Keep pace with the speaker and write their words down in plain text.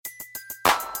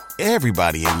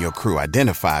Everybody in your crew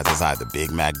identifies as either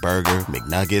Big Mac Burger,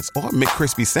 McNuggets, or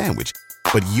McCrispy Sandwich.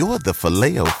 But you're the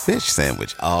Filet-O-Fish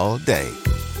Sandwich all day.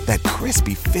 That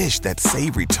crispy fish, that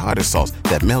savory tartar sauce,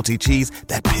 that melty cheese,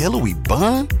 that pillowy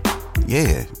bun.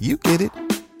 Yeah, you get it.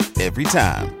 Every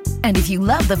time. And if you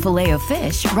love the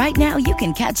Filet-O-Fish, right now you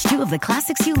can catch two of the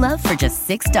classics you love for just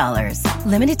 $6.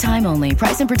 Limited time only.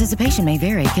 Price and participation may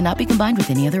vary. Cannot be combined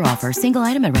with any other offer. Single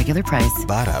item at regular price.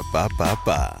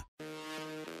 Ba-da-ba-ba-ba.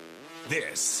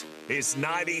 This is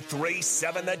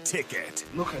 93.7 The Ticket.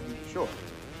 Look at me, sure.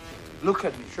 Look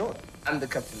at me, sure. I'm the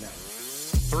captain now.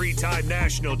 Three-time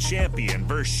national champion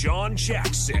Vershawn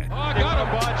Jackson. Oh, got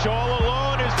a bunch all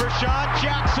alone is Vershawn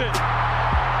Jackson.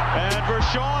 And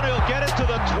Vershawn, he'll get it to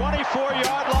the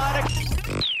 24-yard line.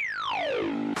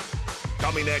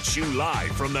 Coming at you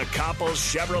live from the Coppels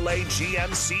Chevrolet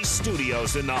GMC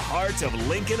studios in the heart of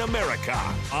Lincoln, America.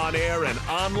 On air and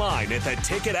online at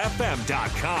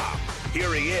theticketfm.com.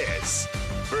 Here he is,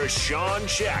 Vershawn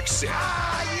Jackson.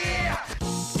 Yeah!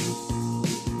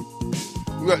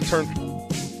 We gotta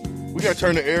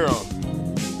turn the air on.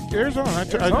 Air's on. I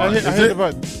hit the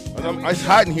button. It's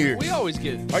hot in here. We always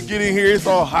get it. I get in here, it's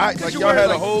all hot. Like y'all had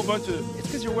a whole bunch of. It's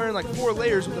because you're wearing like 4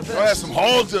 layers with a vest. Y'all had some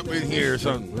hogs up in here or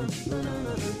something.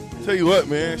 Tell you what,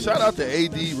 man. Shout out to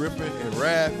AD, Rippin, and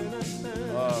Raph.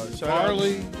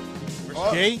 Farley,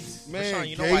 Gates. Man, Vershawn,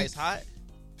 you know why it's hot?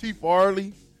 T.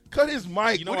 Farley. Cut his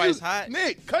mic. You know why it's hot?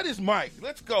 Nick, cut his mic.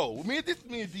 Let's go. This is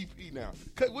me and DP now.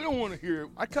 We don't want to hear it.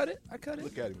 I cut it.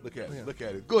 Look at him. Look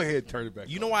at it. Go ahead, turn it back.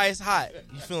 You know why it's hot?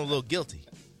 You feeling a little guilty.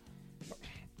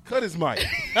 Cut his mic.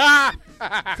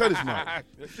 Cut his mic.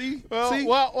 See?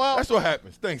 Well, that's what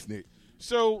happens. Thanks, Nick.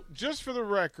 So, just for the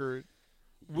record,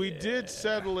 we did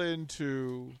settle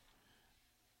into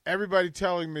everybody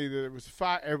telling me that it was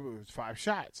 5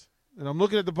 shots. And I'm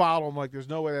looking at the bottle. I'm like, there's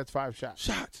no way that's 5 shots.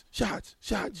 Shots.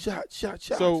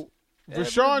 So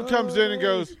Vershawn comes in and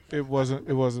goes, it wasn't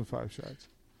 5 shots.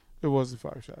 It wasn't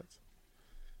 5 shots.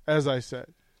 As I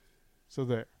said. So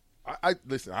there. I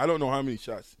listen, I don't know how many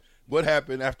shots. What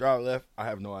happened after I left, I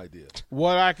have no idea.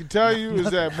 What I can tell you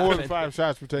is that more than 5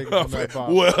 shots were taken from that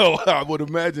bottle. Well, I would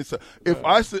imagine so. If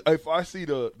I see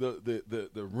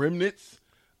the remnants,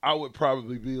 I would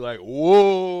probably be like,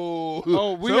 whoa.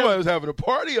 Somebody was having a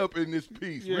party up in this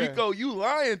piece. Yeah. Rico, you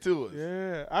lying to us.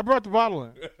 Yeah. I brought the bottle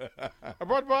in.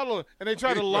 And they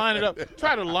tried to line it up.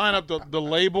 The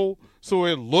label so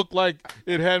it looked like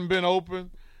it hadn't been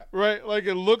opened. Right? Like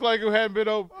it looked like it hadn't been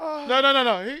opened.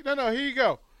 No. Here you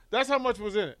go. That's how much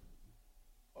was in it.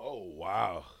 Oh,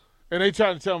 wow. And they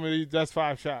trying to tell me that's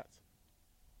 5 shots.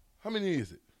 How many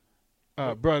is it?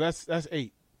 Bro, that's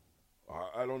 8.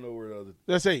 I don't know where the other.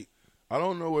 That's 8. I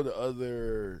don't know where the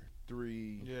other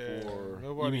 3, 4.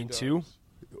 You mean 2?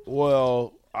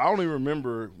 Well, I only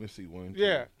remember. Let's see, 1,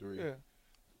 2, 3. Yeah.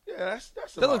 Yeah, that's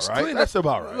That about looks right. clean. That's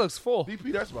about right. It looks full.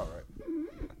 DP, that's about right.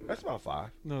 That's about 5.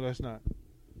 No, that's not.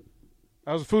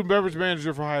 I was a food and beverage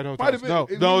manager for Hyatt Might Hotels.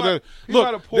 have been.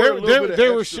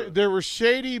 Look, there were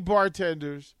shady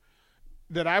bartenders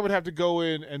that I would have to go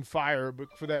in and fire,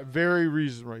 but for that very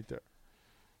reason, right there.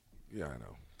 Yeah, I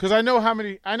know. Because I know how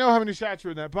many shots were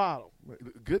in that bottle.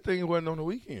 Good thing it wasn't on the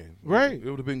weekend. Right. It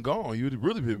would have been gone. You would have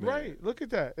really been mad. Right. Look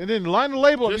at that. And then line the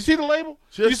label up. You see the label?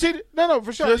 You see the, no,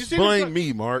 for sure. Just blame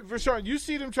me, Mark. For sure. You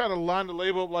see them trying to line the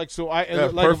label up like so.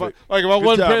 If perfect. I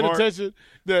wasn't job, paying Mark. attention,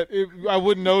 I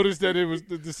wouldn't notice that it was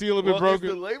the seal had been broken.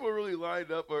 If the label really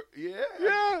lined up,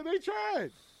 Yeah, they tried.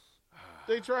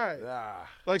 They tried. Ah.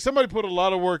 Like somebody put a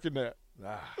lot of work in that.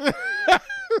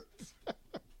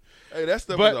 Hey, that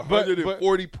stuff was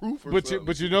 140 proof or something.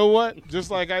 But you know what? Just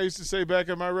like I used to say back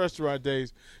in my restaurant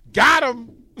days, got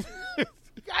him.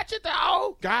 Got you,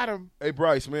 dog. Got him. Hey,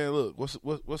 Bryce, man, look,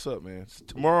 what's up, man?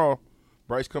 Tomorrow,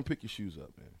 Bryce, come pick your shoes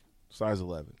up, man. Size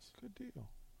 11s. Good deal.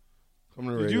 Come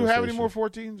to the Did radio you have any station. more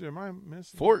 14s? Or am I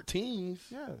missing? 14s?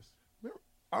 Yes.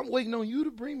 I'm waiting on you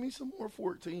to bring me some more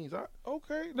 14s.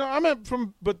 Okay. No, I meant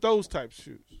but those types of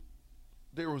shoes.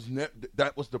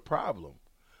 That was the problem.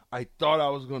 I thought I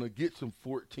was going to get some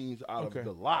 14s out of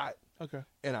the lot. Okay.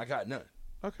 And I got none.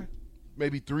 Okay.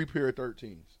 Maybe 3 pair of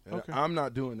 13s. And Okay. I'm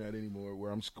not doing that anymore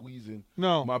where I'm squeezing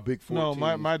my big 14s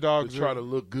No, my dogs to try to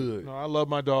look good. No, I love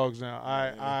my dogs now.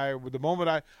 The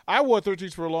moment I wore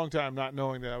 13s for a long time not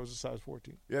knowing that I was a size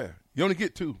 14. Yeah. You only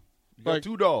get 2. You got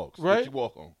 2 dogs that you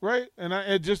walk on. Right.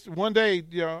 And just one day,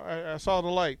 I saw the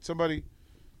light. Somebody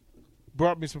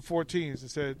brought me some 14s and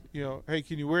said, hey,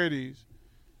 can you wear these?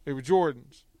 They were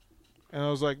Jordans. And I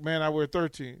was like, man, I wear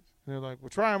 13s. And they're like, well,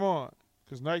 try them on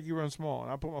because Nike runs small. And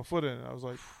I put my foot in it. I was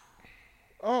like,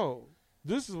 oh.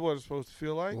 This is what it's supposed to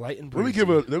feel like. Light and Let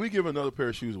breezy. me give another pair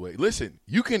of shoes away. Listen,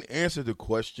 you can answer the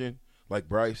question like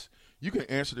Bryce. You can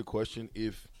answer the question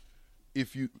if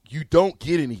you don't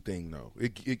get anything though.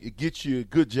 It gets you a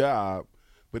good job,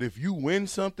 but if you win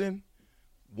something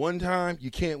one time, you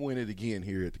can't win it again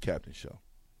here at the Captain Show.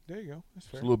 There you go. That's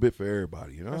fair. It's a little bit for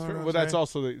everybody, you know. That's fair. what Well, I'm that's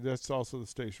saying? also the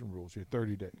station rules. You're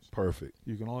 30 days. Perfect.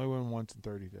 You can only win once in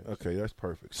 30 days. Okay, that's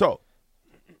perfect. So,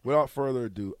 without further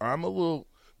ado,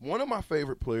 one of my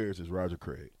favorite players is Roger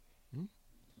Craig.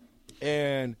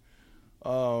 And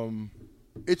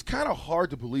it's kind of hard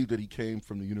to believe that he came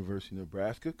from the University of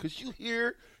Nebraska because you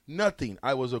hear nothing.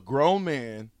 I was a grown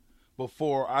man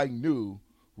before I knew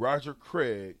Roger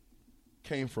Craig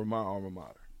came from my alma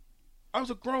mater. I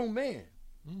was a grown man.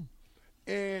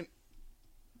 And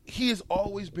he has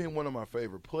always been one of my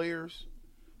favorite players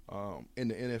in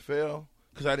the NFL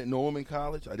because I didn't know him in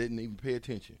college. I didn't even pay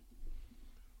attention.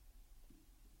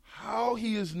 How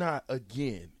he is not,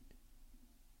 again,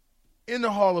 in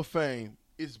the Hall of Fame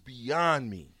is beyond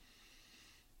me.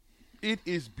 It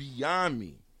is beyond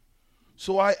me.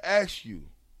 So I ask you,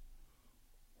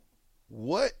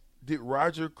 what did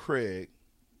Roger Craig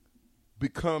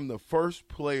become the first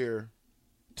player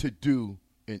to do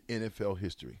in NFL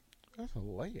history? That's a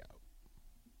layup.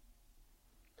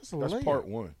 That's part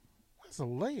one. That's a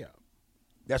layup.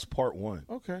 That's part one.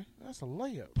 Okay, that's a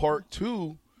layup. Part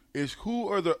two is who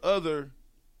are the other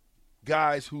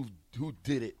guys who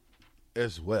did it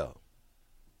as well.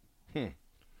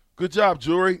 Good job,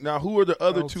 Jory. Now, who are the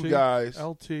other two guys?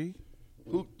 LT.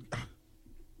 Who?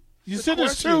 You said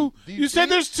there's two. You said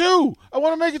there's two. I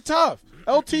want to make it tough.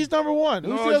 LT's number one.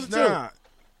 Who's the other two? Not.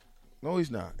 No,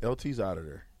 he's not. LT's out of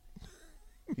there.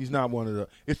 He's not one of the.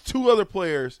 It's two other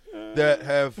players that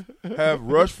have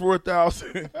rushed for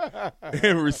 1,000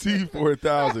 and received for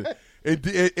 1,000. And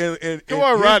come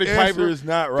on, Roddy his Piper answer is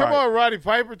not right. Come on, Roddy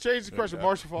Piper. Change the question.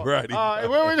 Marshall Falk. Roddy. Go ahead,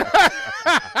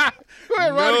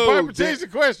 Roddy Piper. Change the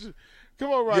question. Come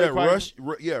on, Roddy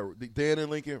Piper. Dan and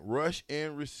Lincoln rush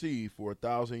and receive for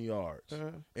 1,000 yards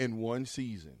in one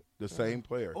season. The same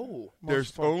player. Oh,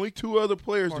 there's only two other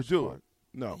players to do it.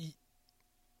 No,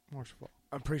 Marshall Falk.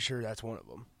 I'm pretty sure that's one of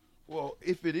them. Well,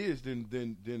 if it is, then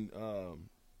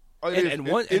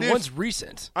one's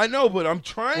recent. I know, but I'm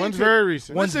trying. One's very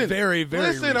recent. One's very, very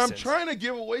recent. recent. I'm trying to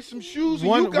give away some shoes, and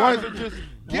you guys are just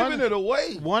giving it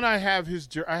away. One, I have his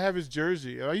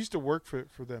jersey. I used to work for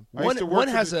them. I One used to work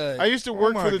has for a. I used to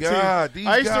work for the team. These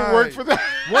I used guys. to work for them.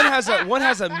 One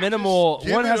has a minimal.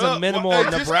 Give One it has up. a minimal Hey,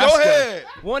 just Nebraska. go ahead.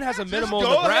 One has a minimal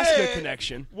go Nebraska ahead.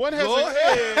 connection. One has Go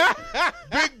ahead,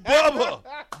 Big Bubba.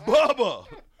 One of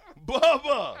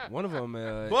them.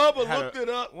 Bubba looked it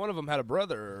up. One of them had a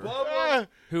brother Bubba.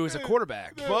 who was a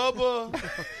quarterback.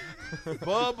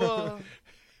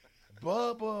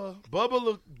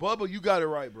 Bubba, you got it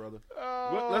right, brother.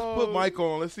 Let's put Mike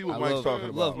on. Let's see what Mike's talking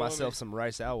about. Love myself some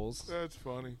Rice Owls. That's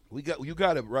funny. You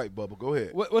got it right, Bubba. Go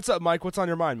ahead. What's up, Mike? What's on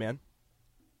your mind, man?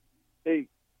 Hey,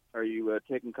 are you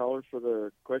taking callers for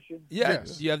the question? Yeah.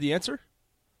 Yes. Do you have the answer?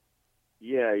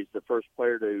 Yeah, he's the first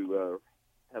player to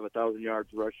have 1,000 yards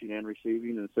rushing and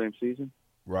receiving in the same season.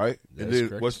 Right. That And is then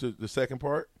correct. what's the second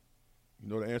part? You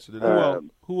know the answer to that?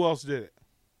 Who else did it?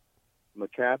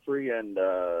 McCaffrey and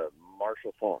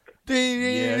Marshall Falk. Ding,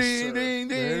 ding, Yes, ding, sir. ding,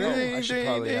 There you go. ding, I should ding,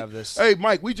 probably ding. have this. Hey,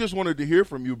 Mike, we just wanted to hear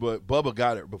from you, but Bubba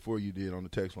got it before you did on the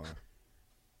text line.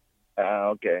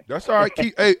 Okay. That's all right.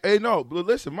 Hey, no, but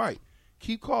listen, Mike,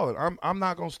 keep calling. I'm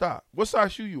not gonna stop. What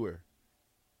size shoe you wear?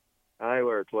 I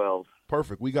wear 12.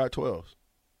 Perfect. We got 12s.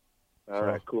 All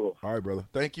right, cool. All right, brother.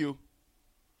 Thank you.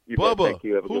 You bet. Bubba, Thank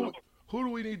you. Have a good one. who do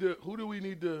we need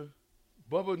to?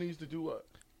 Bubba needs to do what?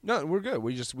 No, we're good.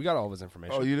 We got all of his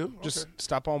information. Oh, you do? Just Okay.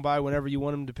 stop on by whenever you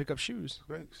want him to pick up shoes.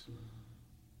 Thanks,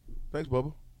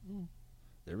 Bubba.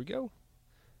 There we go.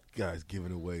 Guys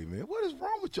giving away, man. What is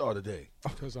wrong with y'all today?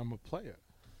 Because I'm a player.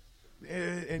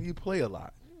 And you play a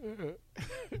lot.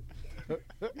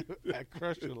 I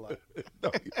crush a lot.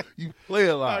 No, you play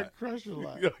a I lot. crush a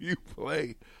lot. You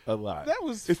play a lot. That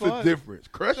was it's fun. the difference.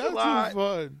 Crush That a lot.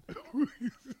 was fun.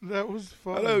 That was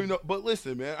fun. I don't even know. But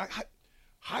listen, man.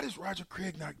 How does Roger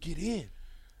Craig not get in?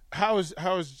 How is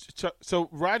Chuck? So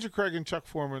Roger Craig and Chuck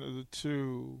Foreman are the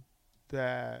two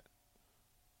that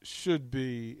should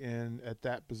be in at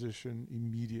that position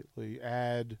immediately.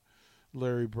 Add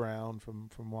Larry Brown from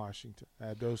Washington.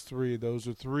 Add those three. Those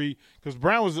are three because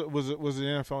Brown was an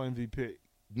NFL MVP.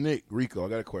 Nick Rico, I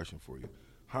got a question for you.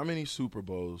 How many Super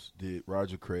Bowls did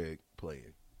Roger Craig play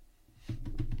in?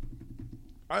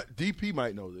 DP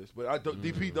might know this, but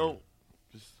DP don't.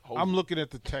 Just hold I'm it. looking at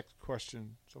the text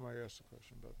question. Somebody asked a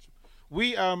question about you.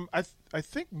 We I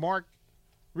think Mark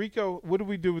Rico, what do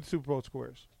we do with Super Bowl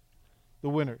squares? The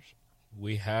winners.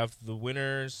 We have the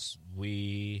winners.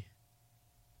 We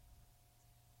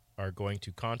are going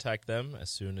to contact them as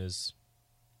soon as,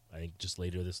 I think just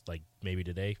later this, like maybe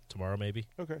today, tomorrow maybe.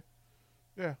 Okay.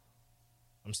 Yeah.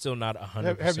 I'm still not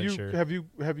 100% sure. Have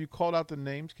you called out the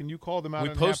names? Can you call them out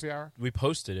in happy hour? We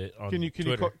posted it on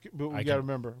Twitter. But we got to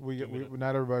remember,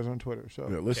 not everybody's on Twitter. So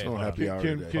listen on happy hour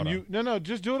today. Can you? No,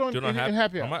 just do it in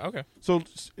happy hour. Okay. So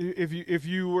if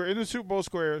you were in the Super Bowl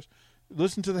squares,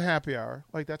 listen to the happy hour.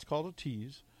 Like that's called a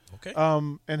tease. Okay.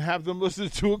 And have them listen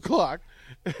at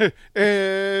 2:00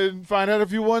 and find out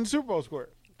if you won Super Bowl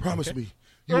squares. Promise me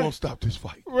you won't stop this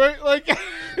fight. Right? Like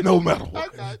no matter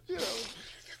what.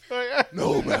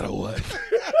 No matter what.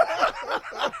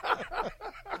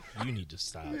 You need to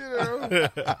stop.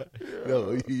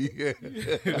 No,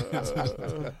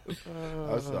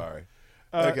 I'm sorry.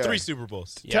 Okay. 3 Super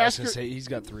Bowls. Yeah, I was going to say he's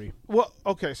got 3. Well,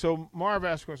 okay, so Marv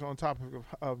asked us on topic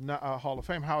of Hall of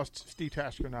Fame, how is Steve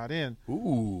Tasker not in?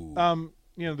 Ooh.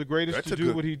 The greatest to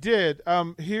do what he did.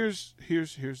 Here's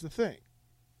the thing.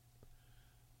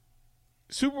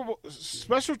 Super Bowl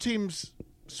special teams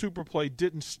super play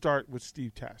didn't start with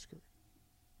Steve Tasker.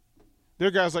 There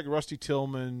are guys like Rusty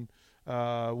Tillman,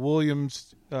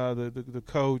 Williams, the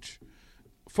coach,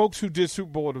 folks who did Super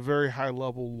Bowl at a very high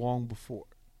level long before.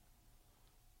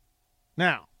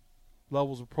 Now,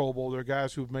 levels of Pro Bowl, there are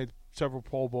guys who have made several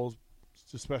Pro Bowls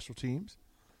to special teams.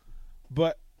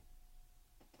 But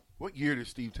what year did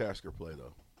Steve Tasker play,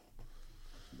 though?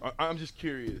 I'm just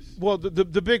curious. Well,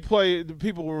 the big play that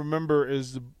people will remember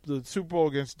is the Super Bowl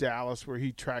against Dallas, where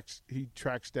he tracks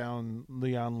down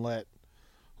Leon Lett,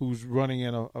 who's running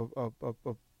in a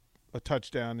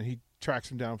touchdown, and he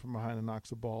tracks him down from behind and knocks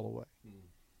the ball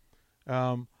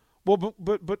away.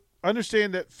 But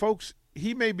understand that, folks,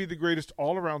 he may be the greatest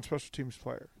all-around special teams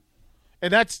player,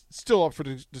 and that's still up for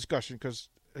discussion because,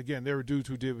 again, there were dudes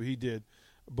who did what he did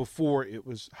before it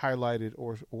was highlighted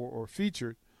or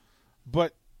featured,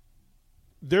 but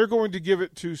they're going to give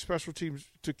it to special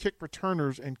teams, to kick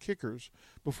returners and kickers,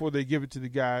 before they give it to the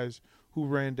guys who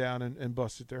ran down and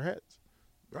busted their heads.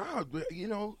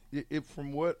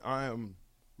 From what I am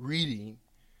reading,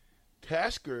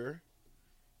 Tasker,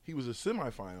 he was a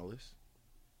semifinalist,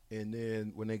 and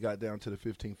then when they got down to the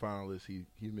 15 finalists, he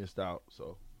missed out.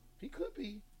 So he could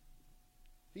be.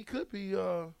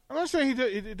 I'm not saying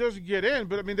it doesn't get in,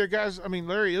 but I mean, there are guys. I mean,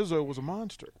 Larry Izzo was a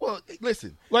monster. Well,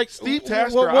 listen, like Steve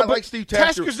Tasker. I like Steve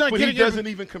Tasker, but he doesn't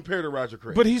even compare to Roger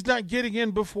Craig. But he's not getting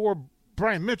in before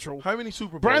Brian Mitchell. How many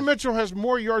Super Bowls? Brian Mitchell has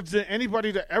more yards than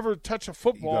anybody to ever touch a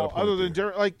football other than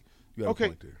Derek. Like,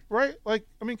 okay, right? Like,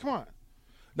 I mean, come on.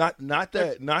 Not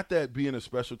that being a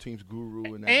special teams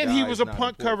guru and he was a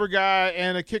punt cover guy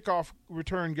and a kickoff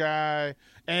return guy,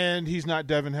 and he's not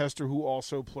Devin Hester, who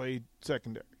also played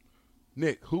secondary.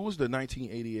 Nick, who was the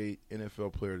 1988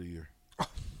 NFL Player of the Year?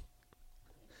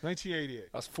 1988.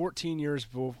 I was 14 years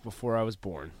before I was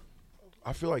born.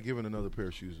 I feel like giving another pair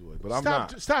of shoes away, but I'm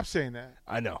not. Stop saying that.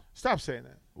 I know. Stop saying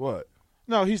that. What?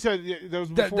 No, he said that was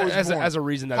before he was born. As a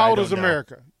reason that How I old don't is know.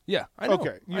 America? Yeah, I know.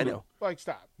 Okay, I know. Like,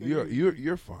 stop.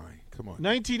 You're fine. Come on.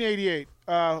 1988,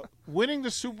 winning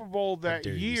the Super Bowl that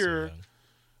year.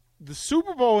 The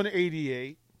Super Bowl in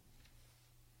 '88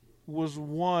 was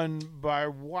won by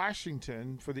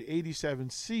Washington for the '87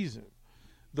 season.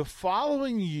 The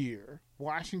following year,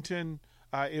 Washington,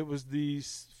 it was the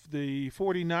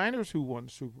 49ers who won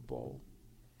the Super Bowl,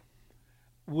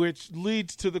 which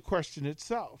leads to the question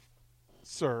itself,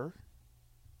 sir.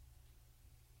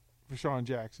 Rashawn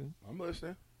Jackson. I'm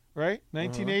listening. Right?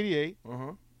 1988.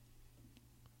 Uh-huh.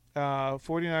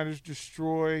 49ers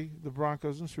destroy the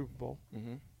Broncos in the Super Bowl.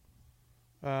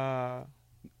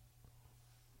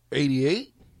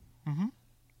 88? Mm-hmm.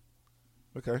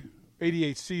 Okay.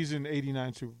 88 season,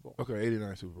 89 Super Bowl. Okay,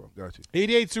 89 Super Bowl. Got you.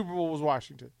 88 Super Bowl was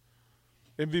Washington.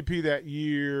 MVP that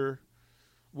year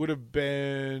would have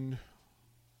been...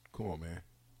 Come on, man.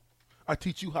 I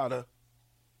teach you how to...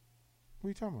 What are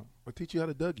you talking about? I teach you how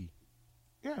to Dougie.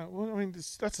 Yeah, well, I mean,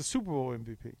 that's the Super Bowl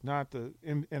MVP, not the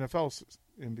NFL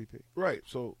MVP. Right,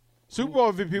 so... Super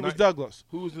Bowl MVP was Douglas.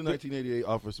 Who was the 1988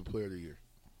 Offensive Player of the Year?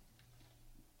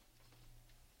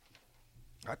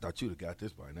 I thought you'd have got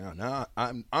this by now. Now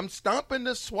I'm stomping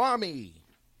the Swami.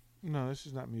 No, this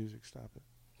is not music. Stop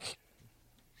it.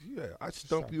 Yeah, I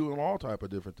stump you on all type of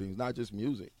different things, not just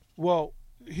music. Well,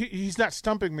 he's not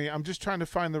stumping me. I'm just trying to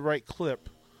find the right clip.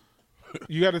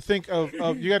 You got to think of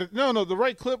you got to no. The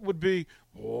right clip would be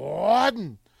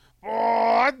Warden.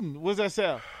 What's that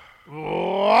sound?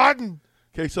 Warden.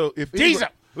 Okay, so if Diesel,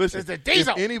 listen, it's the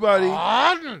Diesel. If anybody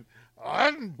Warden.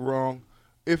 wrong.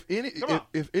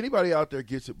 if anybody out there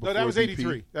gets it before No, that was VP,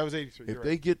 83. That was 83. If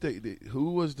they get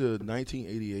who was the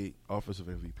 1988 offensive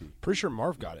MVP? Pretty sure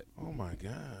Marv got it. Oh my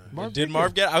God! Did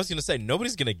Marv get it? I was going to say,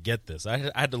 nobody's going to get this.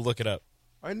 I had to look it up.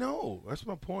 I know. That's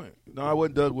my point. No, I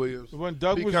wasn't Doug Williams. When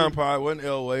Doug was Pecan Pie, wasn't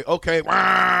Elway. Okay.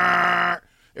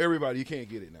 Everybody, you can't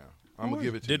get it now. I'm going to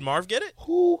give it to you. Did Marv get it?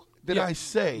 Who did I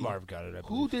say? Marv got it.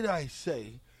 Who did I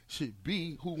say should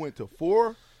be who went to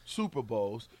 4 Super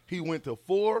Bowls? He went to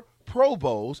 4 Pro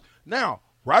Bowls. Now,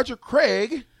 Roger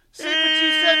Craig. See, but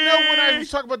you said no when I was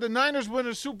talking about the Niners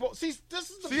winning the Super Bowl. See, this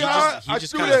is the problem.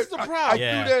 This is the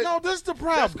problem. No, this is the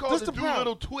problem. That's called the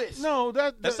Doolittle twist. No,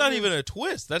 that's not even a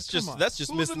twist. That's just Who's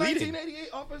misleading. The 1988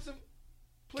 offensive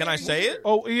Can I say it?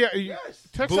 Oh yeah, yes.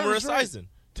 Boomer Esiason.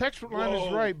 Text line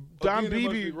is right. Don Beebe.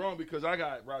 Must Beebe be wrong because I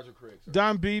got Roger Craig. Sorry.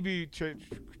 Don Beebe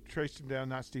traced him down,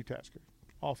 not Steve Tasker.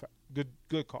 All fact.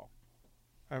 Good call.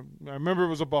 I remember it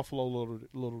was a Buffalo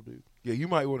little dude. Yeah, you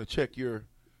might want to check your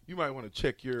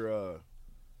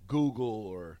Google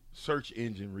or search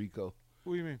engine, Rico.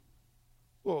 What do you mean?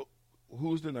 Well,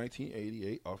 who's the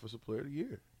 1988 Offensive Player of the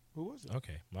Year? Who was it?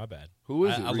 Okay, my bad. Who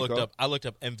is it? I Rico? looked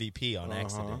up MVP on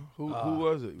accident. Who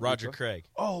was it? Roger Rico? Craig.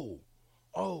 Oh,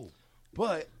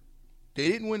 but they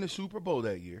didn't win the Super Bowl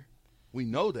that year. We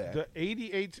know that. The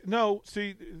 88. No,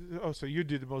 see. Oh, so you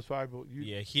did the most valuable.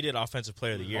 Yeah, he did Offensive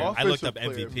Player of the Year. Offensive I looked up Player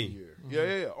of the MVP. Year.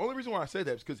 Yeah. Only reason why I said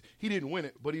that is because he didn't win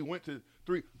it, but he went to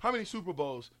 3. How many Super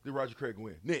Bowls did Roger Craig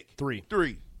win? Nick? 3.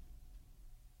 3.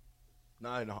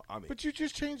 9. I mean, but you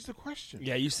just changed the question.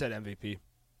 Yeah, you said MVP.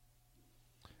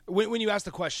 When you asked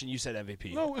the question, you said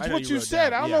MVP. No, it's what you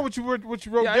said. I don't know what you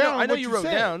wrote down. I know you wrote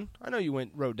said. down. I know you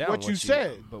wrote down what you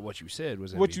said. But what you said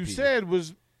was MVP. What you said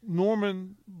was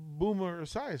Norman Boomer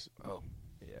Esiason. Oh,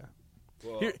 yeah.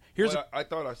 Well, I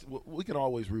thought we can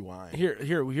always rewind.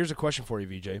 Here's a question for you,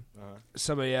 VJ.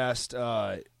 Somebody asked,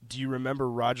 do you remember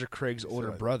Roger Craig's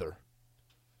older brother?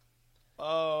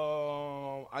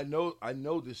 I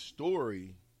know this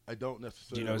story. I don't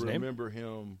necessarily remember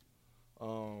him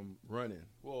running.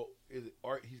 Well,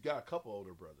 he's got a couple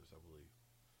older brothers, I believe.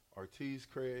 Ortiz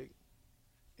Craig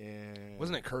and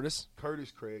wasn't it Curtis? Curtis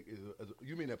Craig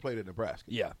you mean that played at Nebraska?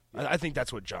 Yeah. I think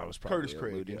that's what John was probably Curtis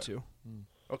Craig, alluding to.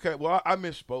 Okay, well, I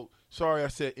misspoke. Sorry, I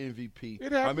said MVP.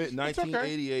 It I meant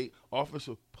 1988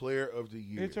 Offensive Player of the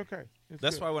Year. It's okay.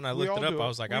 That's why when I looked it up, I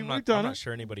was like, I'm not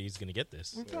sure anybody's going to get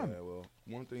this. Well,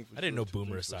 one thing for I didn't know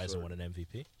Boomer Esiason won an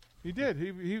MVP. He did.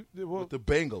 He with the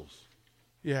Bengals.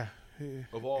 Yeah.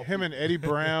 Of all him and Eddie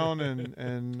Brown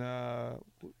and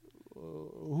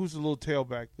who's the little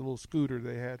tailback, the little scooter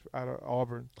they had out of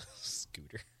Auburn?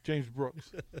 Scooter. James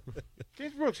Brooks.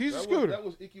 James Brooks. He's a scooter. That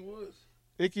was Icky Woods.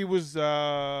 Icky was. Icky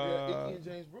and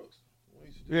James Brooks.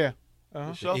 Yeah.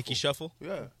 The Icky Shuffle.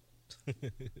 Yeah.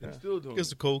 Still doing. Get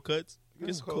some cold cuts.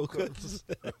 Get some cold cuts.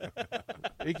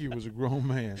 Icky was a grown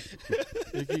man.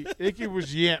 Icky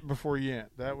was Yant before Yant.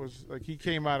 That was like he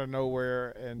came out of nowhere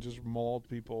and just mauled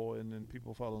people, and then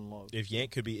people fell in love. If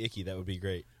Yant could be Icky, that would be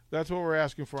great. That's what we're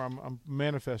asking for. I'm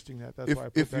manifesting that. That's why I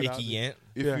put that out. Icky Yant.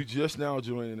 If you're just now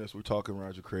joining us, we're talking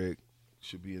Roger Craig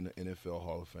should be in the NFL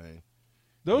Hall of Fame.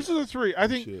 Those are the 3. I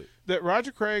think that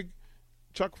Roger Craig,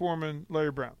 Chuck Foreman,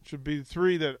 Larry Brown should be the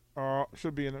 3 that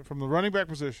should be in it from the running back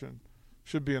position.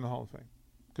 Should be in the Hall of Fame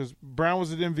because Brown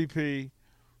was an MVP,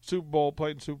 Super Bowl,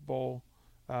 played in Super Bowl,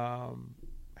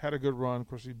 had a good run. Of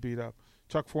course, he beat up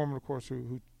Chuck Foreman, of course,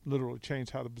 who literally changed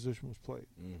how the position was played.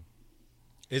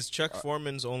 Is Chuck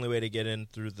Foreman's only way to get in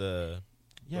through the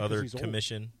other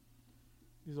commission? Old.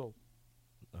 He's old.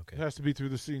 Okay, it has to be through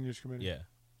the seniors committee. Yeah,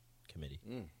 committee.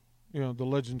 The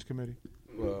Legends committee.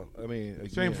 Well, I mean, again,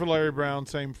 same for Larry Brown,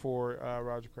 same for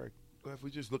Roger Craig. If we're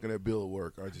just looking at Bill of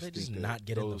Work, I just think just that not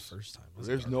get in the first time.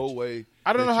 There's no way.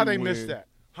 I don't know how they missed that.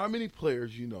 How many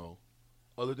players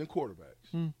other than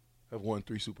quarterbacks, have won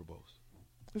 3 Super Bowls?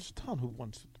 There's a ton who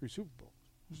won 3 Super Bowls.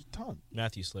 There's a ton.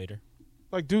 Matthew Slater.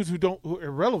 Like dudes who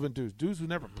irrelevant dudes who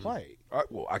never play.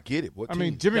 I get it. I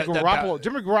mean, Jimmy Garoppolo.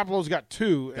 Jimmy Garoppolo's got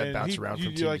 2. That bounce around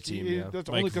from team to team. Yeah. That's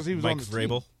only because he was on the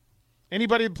Vrabel. team.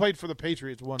 Anybody who played for the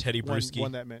Patriots won. Teddy Bruschi.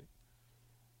 Won that many.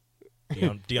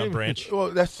 Deion Branch. Well,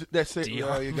 that's it. You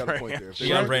got a point there.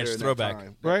 Deion Branch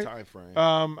throwback. Right. Time frame.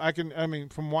 I mean,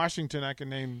 from Washington, I can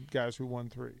name guys who won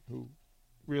 3 who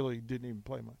really didn't even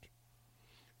play much.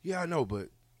 Yeah, I know, but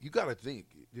you got to think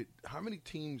how many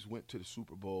teams went to the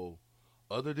Super Bowl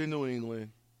other than New England,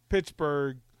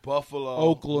 Pittsburgh, Buffalo,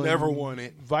 Oakland, never won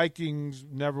it. Vikings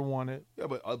never won it. Yeah,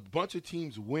 but a bunch of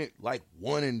teams went like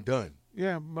one and done.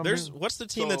 Yeah, what's the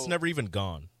team that's never even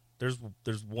gone? There's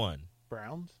one.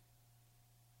 Browns.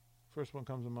 First one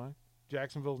comes to mind.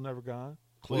 Jacksonville's never gone.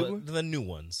 Cleveland, the new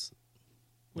ones.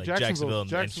 like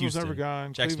Jacksonville's and Houston. never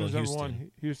gone. Jacksonville, Cleveland's never Houston.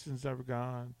 won. Houston's never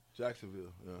gone.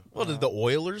 Jacksonville. Yeah. Well, did the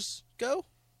Oilers go?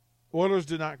 Oilers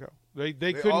did not go. They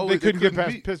couldn't get past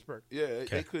beat Pittsburgh. Yeah,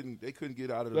 they couldn't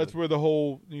get out of. That's where the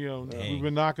whole we've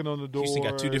been knocking on the door. Houston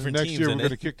got two different next teams year in we're it.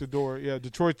 going to kick the door. Yeah,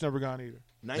 Detroit's never gone either.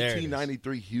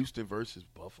 1993 Houston versus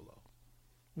Buffalo.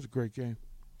 It was a great game.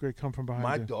 Great come from behind.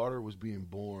 My game. daughter was being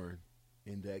born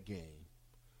in that game,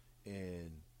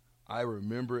 and I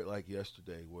remember it like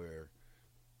yesterday where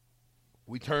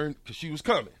we turned because she was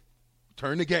coming.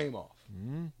 Turned the game off,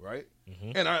 right?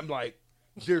 Mm-hmm. And I'm like,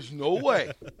 "There's no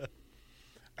way."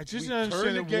 I just didn't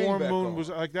understand that Warm Moon was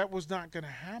like that was not going to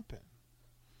happen.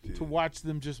 Dude. To watch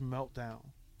them just melt down.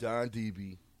 Don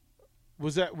Debe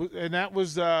was that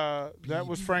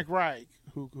was Frank Reich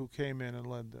who came in and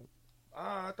led them.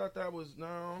 I thought that was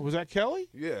no. Was that Kelly?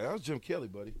 Yeah, that was Jim Kelly,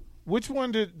 buddy. Which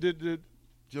one did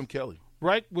Jim Kelly?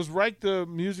 Reich was Reich the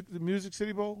Music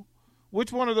City Bowl?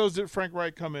 Which one of those did Frank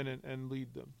Reich come in and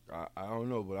lead them? I don't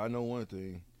know, but I know one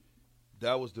thing.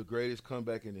 That was the greatest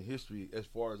comeback in the history as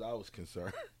far as I was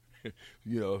concerned,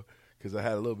 because I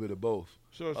had a little bit of both.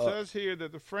 So it says here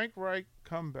that the Frank Reich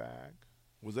comeback.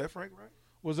 Was that Frank Reich?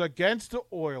 Was against the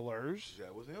Oilers.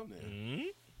 That was him then. Mm-hmm.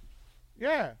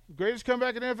 Yeah, greatest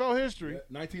comeback in NFL history.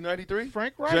 1993?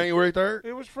 Frank Reich. January 3rd?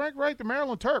 It was Frank Reich, the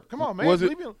Maryland Terp. Come on, man. Was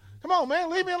it? Come on,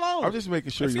 man. Leave me alone. I'm just making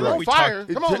sure you're on right. fire.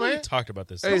 Come on, man. We talked about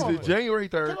this. Hey, is it January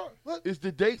 3rd? Is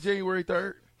the date January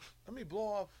 3rd? Let me blow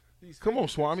off these. Come on,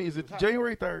 Swami. Is it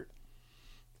January 3rd?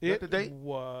 It the date?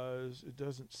 was. It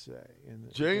doesn't say.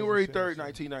 January 3rd,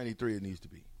 1993. It needs to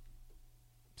be.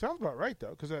 Sounds about right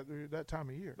though, because that time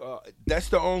of year. That's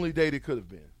the only date it could have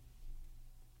been.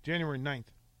 January 9th.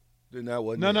 Then that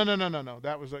wasn't. No.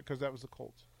 That was because that was the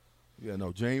Colts. Yeah,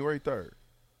 no. January 3rd.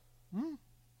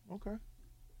 Okay.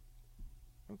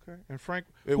 And Frank.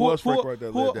 Was Frank Wright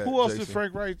that led that? Who else Jason? did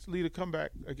Frank Wright lead a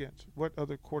comeback against? What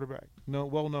other quarterback? No,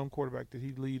 well-known quarterback did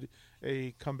he lead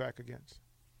a comeback against?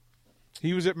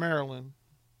 He was at Maryland.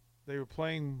 They were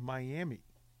playing Miami.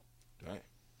 Right.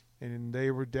 And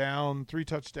they were down 3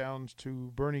 touchdowns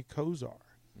to Bernie Kosar.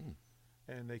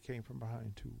 And they came from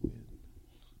behind to win.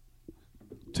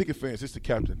 Ticket fans, it's the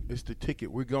captain. It's the ticket.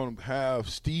 We're going to have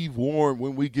Steve Warren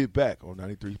when we get back on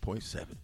 93.7.